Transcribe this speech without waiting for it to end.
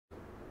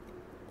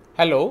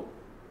Hello,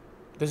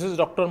 this is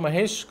Dr.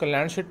 Mahesh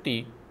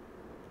Kalyanshetti,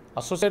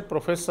 Associate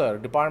Professor,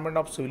 Department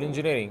of Civil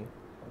Engineering,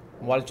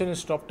 Walchand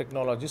Institute of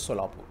Technology,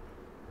 Solapur.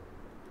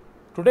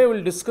 Today we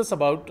will discuss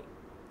about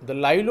the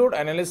live load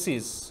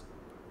analysis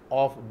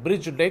of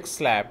bridge deck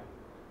slab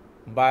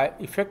by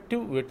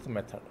effective width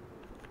method.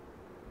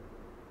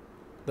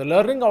 The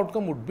learning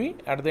outcome would be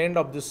at the end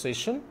of this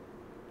session,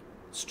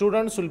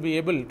 students will be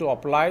able to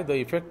apply the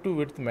effective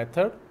width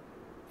method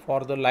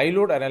for the live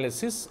load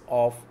analysis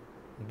of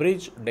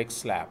bridge deck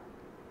slab.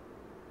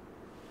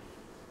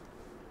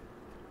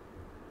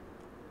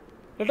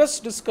 Let us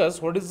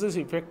discuss what is this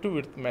effective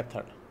width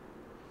method.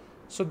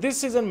 So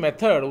this is a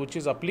method which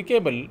is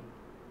applicable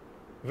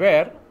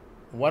where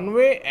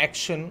one-way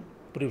action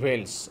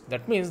prevails.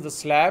 That means the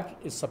slab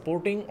is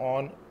supporting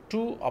on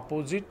two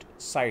opposite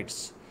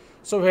sides.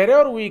 So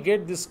wherever we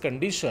get this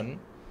condition,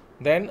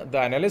 then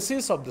the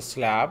analysis of the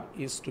slab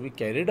is to be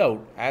carried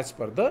out as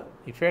per the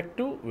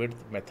effective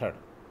width method.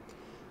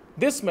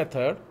 This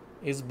method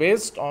is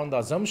based on the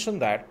assumption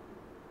that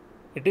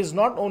it is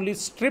not only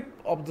strip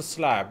of the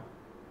slab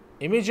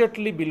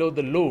immediately below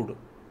the load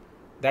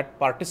that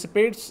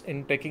participates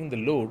in taking the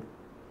load,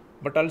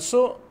 but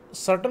also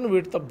certain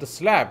width of the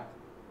slab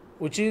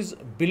which is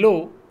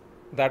below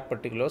that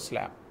particular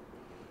slab.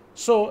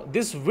 So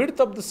this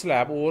width of the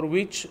slab over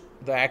which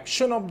the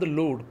action of the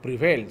load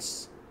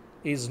prevails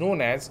is known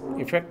as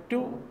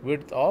effective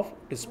width of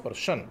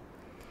dispersion.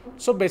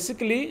 So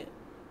basically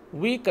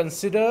we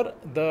consider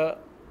the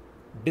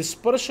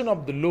dispersion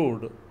of the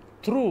load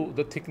through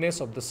the thickness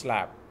of the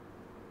slab,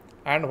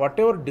 and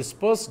whatever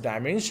dispersed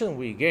dimension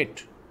we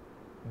get,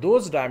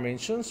 those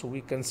dimensions we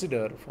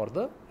consider for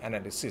the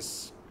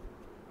analysis.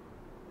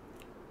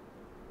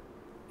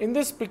 In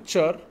this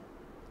picture,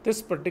 this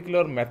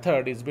particular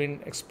method is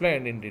being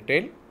explained in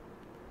detail.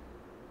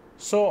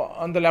 So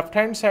on the left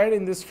hand side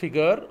in this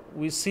figure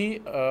we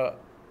see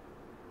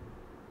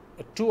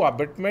two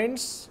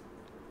abutments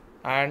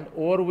and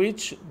over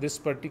which this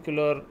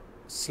particular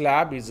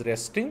slab is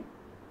resting,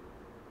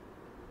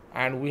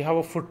 and we have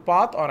a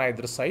footpath on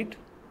either side,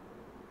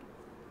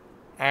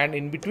 and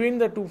in between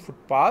the two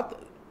footpath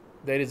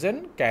there is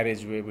a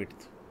carriageway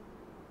width.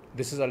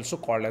 This is also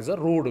called as a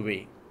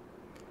roadway.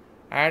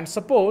 And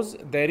suppose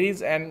there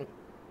is an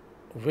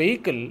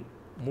vehicle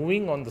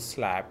moving on the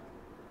slab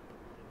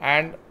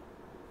and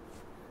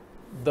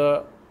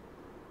the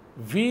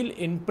wheel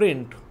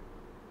imprint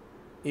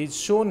is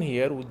shown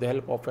here with the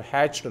help of a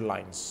hatched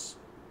lines.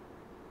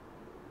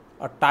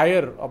 A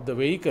tire of the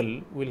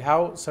vehicle will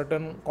have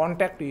certain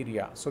contact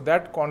area. So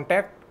that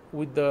contact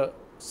with the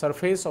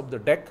surface of the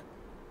deck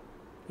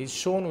is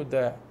shown with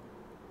the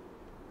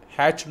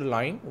hatched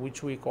line,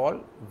 which we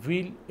call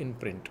wheel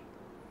imprint.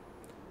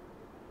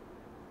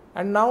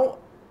 And now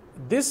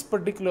this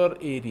particular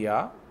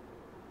area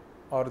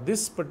or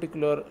this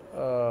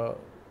particular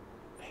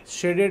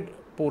shaded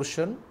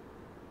portion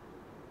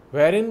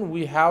wherein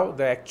we have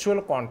the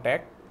actual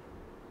contact,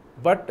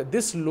 but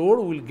this load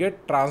will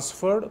get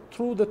transferred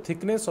through the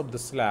thickness of the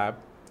slab,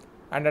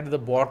 and at the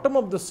bottom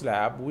of the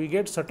slab we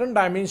get certain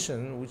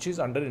dimension which is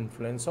under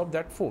influence of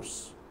that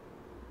force,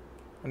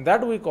 and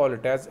that we call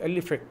it as L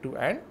effective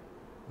and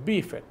B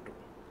effective.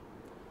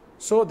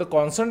 So the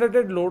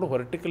concentrated load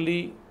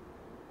vertically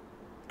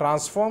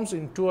transforms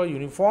into a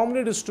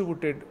uniformly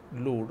distributed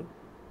load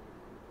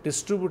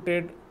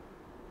distributed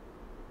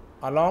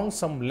along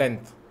some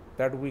length,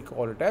 that we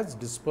call it as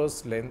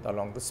dispersed length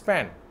along the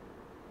span.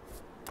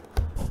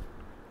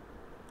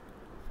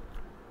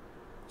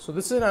 So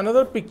this is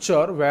another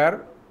picture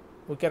where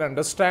we can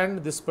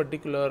understand this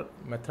particular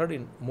method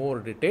in more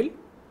detail.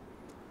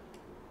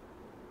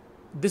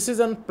 This is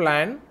a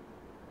plan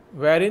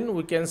wherein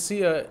we can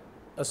see a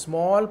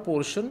small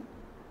portion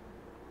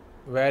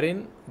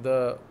wherein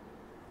the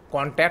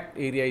contact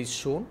area is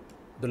shown,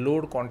 the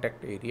load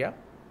contact area,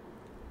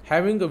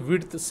 having a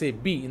width say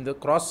B in the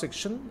cross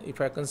section.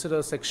 If I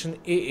consider section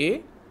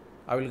AA,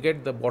 I will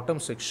get the bottom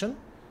section.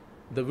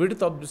 The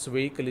width of this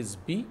vehicle is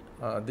B,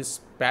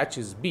 this patch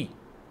is B.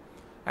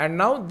 And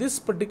now this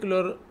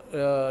particular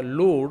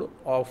load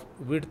of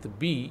width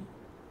B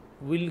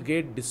will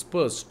get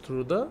dispersed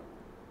through the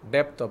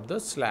depth of the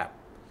slab.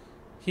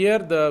 Here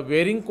the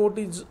wearing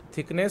coatage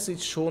thickness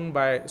is shown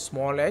by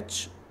small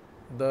h,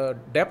 the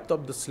depth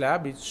of the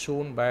slab is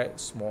shown by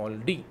small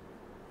d.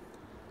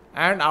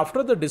 And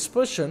after the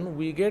dispersion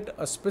we get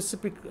a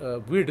specific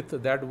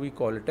width that we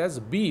call it as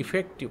B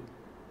effective.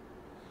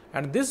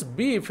 And this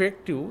B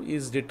effective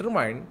is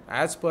determined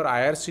as per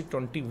IRC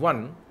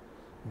 21.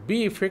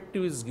 B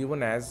effective is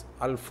given as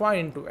alpha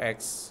into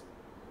x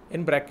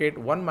in bracket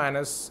 1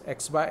 minus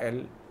x by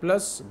L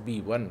plus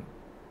B1.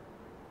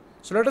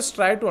 So let us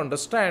try to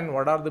understand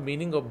what are the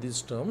meaning of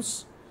these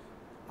terms.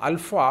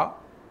 Alpha,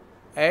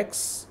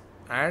 x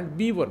and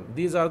B1,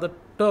 these are the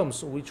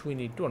terms which we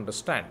need to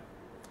understand.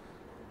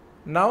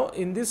 Now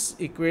in this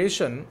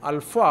equation,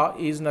 alpha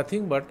is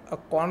nothing but a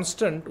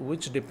constant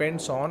which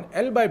depends on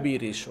L by B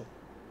ratio.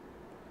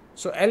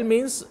 So L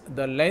means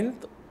the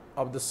length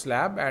of the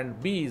slab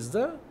and B is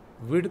the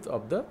width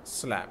of the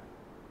slab.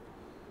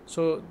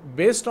 So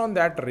based on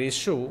that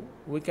ratio,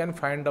 we can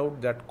find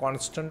out that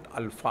constant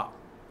alpha.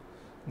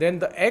 Then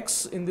the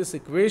x in this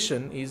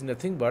equation is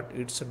nothing but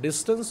its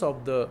distance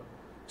of the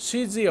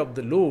CG of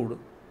the load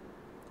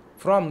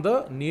from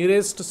the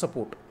nearest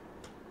support.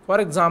 For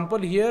example,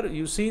 here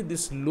you see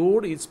this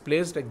load is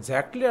placed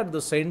exactly at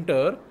the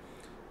center.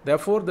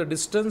 Therefore, the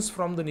distance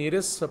from the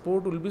nearest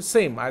support will be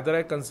same. Either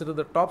I consider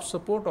the top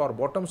support or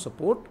bottom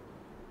support,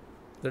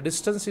 the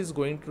distance is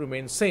going to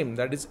remain same,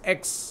 that is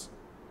x.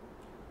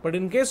 But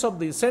in case of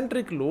the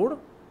eccentric load,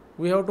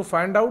 we have to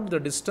find out the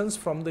distance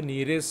from the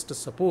nearest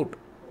support.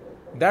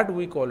 That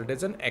we call it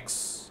as an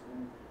x.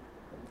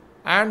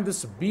 And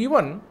this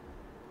B1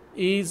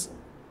 is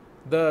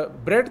the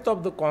breadth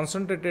of the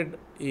concentrated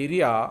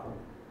area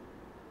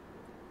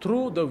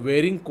through the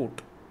wearing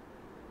coat.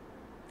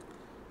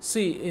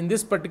 See, in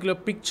this particular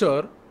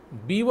picture,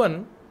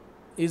 B1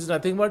 is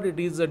nothing but it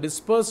is a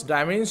dispersed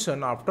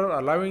dimension after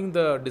allowing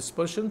the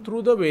dispersion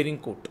through the wearing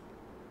coat.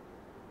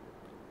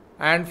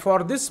 And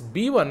for this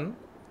B1,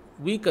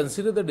 we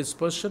consider the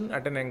dispersion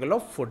at an angle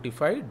of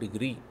 45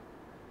 degree.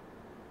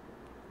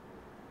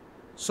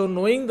 So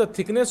knowing the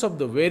thickness of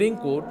the wearing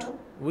coat,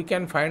 we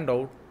can find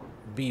out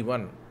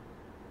B1.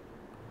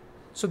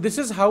 So this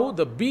is how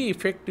the B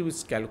effective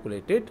is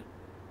calculated.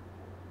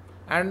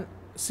 And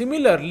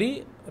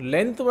similarly,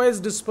 lengthwise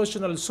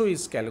dispersion also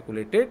is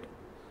calculated.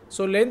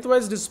 So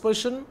lengthwise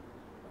dispersion,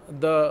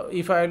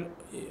 if I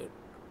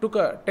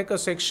take a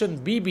section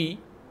BB,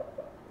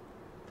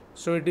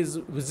 so it is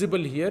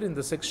visible here in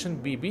the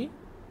section BB,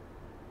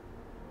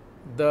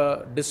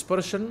 the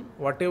dispersion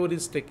whatever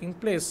is taking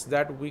place,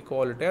 that we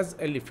call it as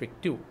L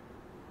effective,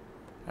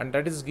 and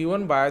that is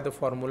given by the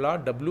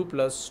formula W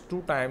plus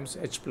 2 times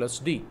H plus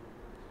D.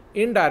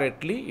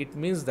 Indirectly, it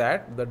means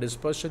that the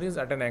dispersion is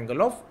at an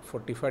angle of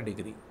 45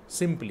 degree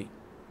simply.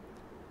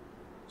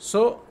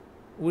 So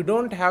we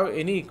don't have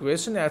any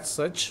equation as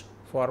such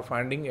for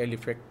finding L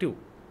effective.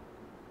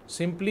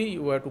 Simply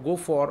you have to go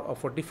for a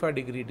 45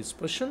 degree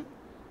dispersion,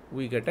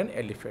 we get an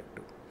L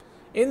effective.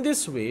 In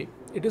this way,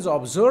 it is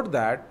observed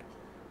that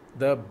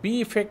the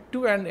B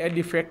effective and L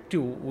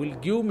effective will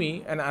give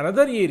me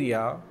another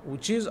area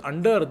which is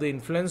under the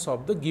influence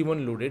of the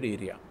given loaded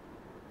area.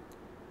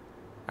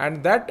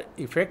 And that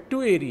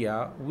effective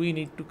area we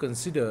need to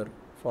consider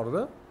for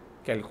the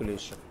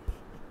calculation.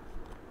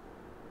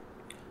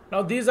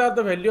 Now these are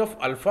the value of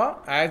alpha.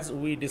 As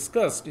we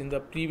discussed in the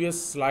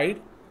previous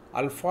slide,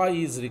 alpha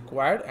is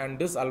required, and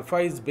this alpha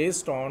is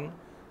based on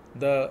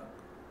the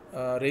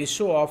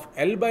ratio of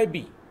L by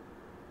B.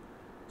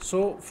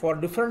 So for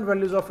different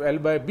values of L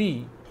by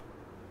B,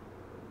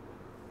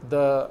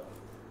 the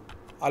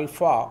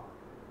alpha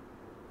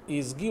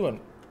is given.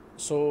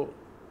 So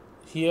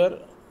here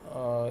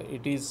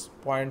it is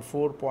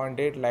 0.4,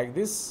 0.8 like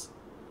this,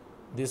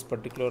 these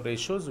particular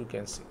ratios you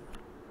can see.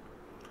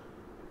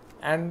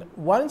 And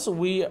once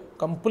we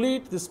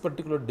complete this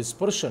particular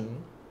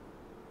dispersion,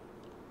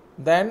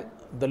 then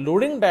the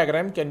loading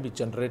diagram can be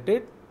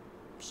generated.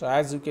 So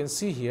as you can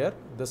see here,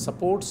 the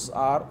supports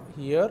are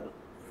here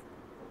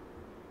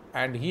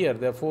and here.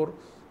 Therefore,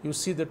 you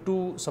see the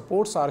two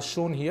supports are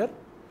shown here,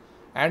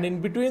 and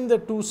in between the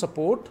two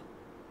support,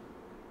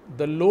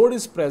 the load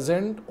is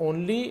present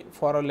only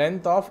for a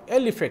length of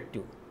L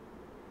effective.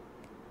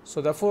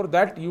 So therefore,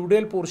 that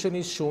UDL portion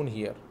is shown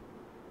here,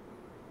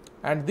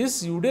 and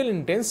this UDL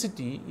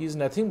intensity is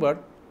nothing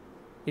but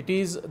it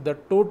is the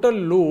total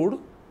load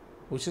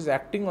which is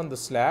acting on the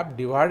slab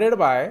divided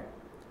by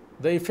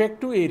the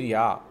effective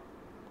area,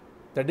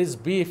 that is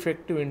B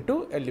effective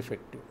into L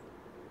effective.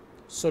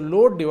 So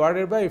load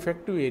divided by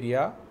effective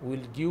area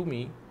will give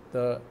me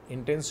the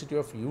intensity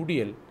of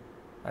UDL,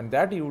 and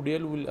that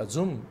UDL will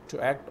assume to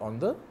act on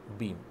the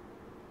beam.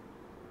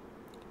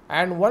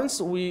 And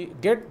once we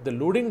get the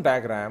loading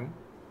diagram,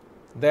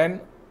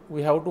 then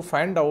we have to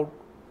find out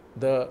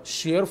the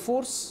shear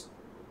force,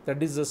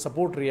 that is the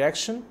support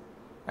reaction,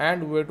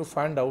 and we have to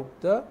find out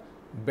the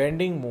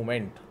bending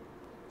moment.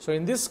 So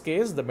in this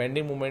case, the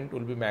bending moment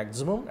will be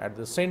maximum at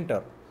the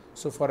center.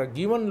 So for a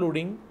given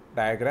loading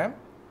diagram,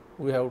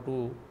 we have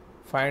to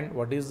find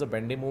what is the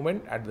bending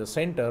moment at the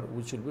center,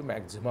 which will be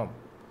maximum.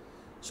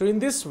 So in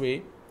this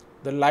way,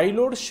 the live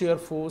load shear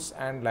force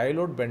and live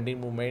load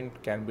bending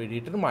moment can be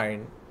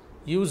determined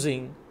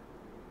using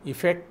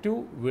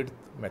effective width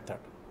method.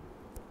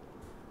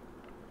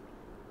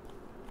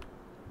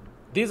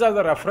 These are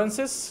the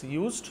references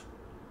used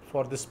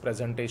for this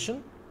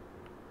presentation.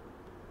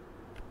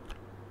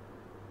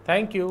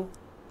 Thank you.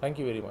 Thank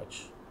you very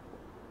much.